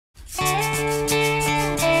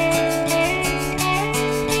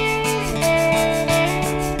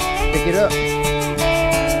it up.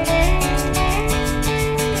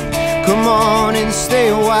 Come on and stay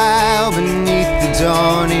a while beneath the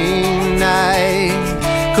dawning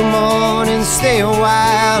night. Come on and stay a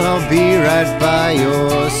while, I'll be right by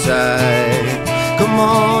your side. Come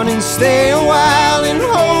on and stay a while and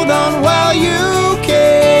hold on while you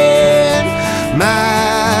can,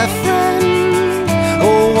 my friend.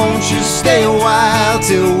 Oh, won't you stay a while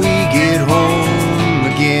till we get home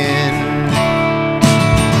again?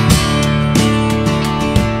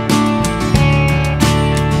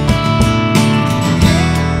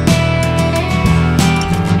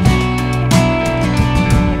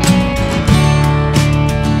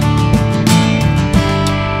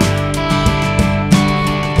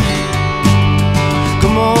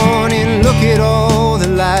 Look at all the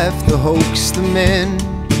life, the hoax, the men.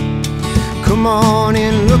 Come on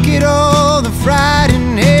and look at all the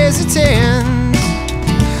frightened hesitants.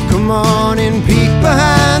 Come on and peek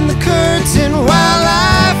behind the curtain while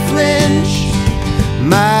I flinch,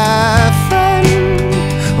 my friend.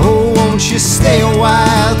 Oh, won't you stay a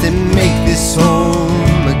while then make this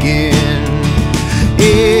home again?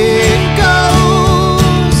 It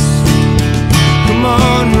goes, come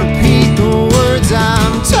on, repeat the words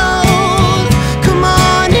I'm told.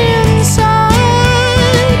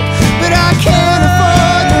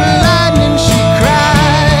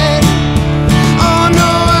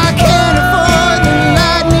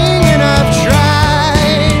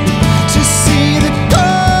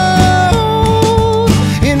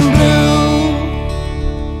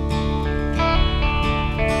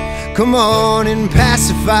 Come on and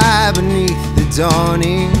pacify beneath the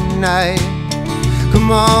dawning night. Come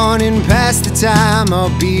on and pass the time, I'll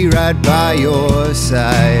be right by your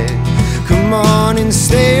side. Come on and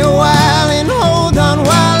stay a while and hold on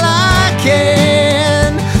while I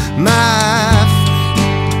can, my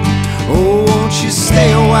friend. Oh, won't you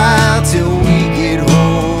stay a while till we get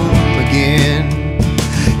home again?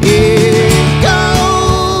 It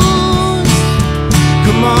goes,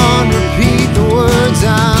 come on, repeat the words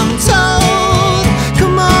I'm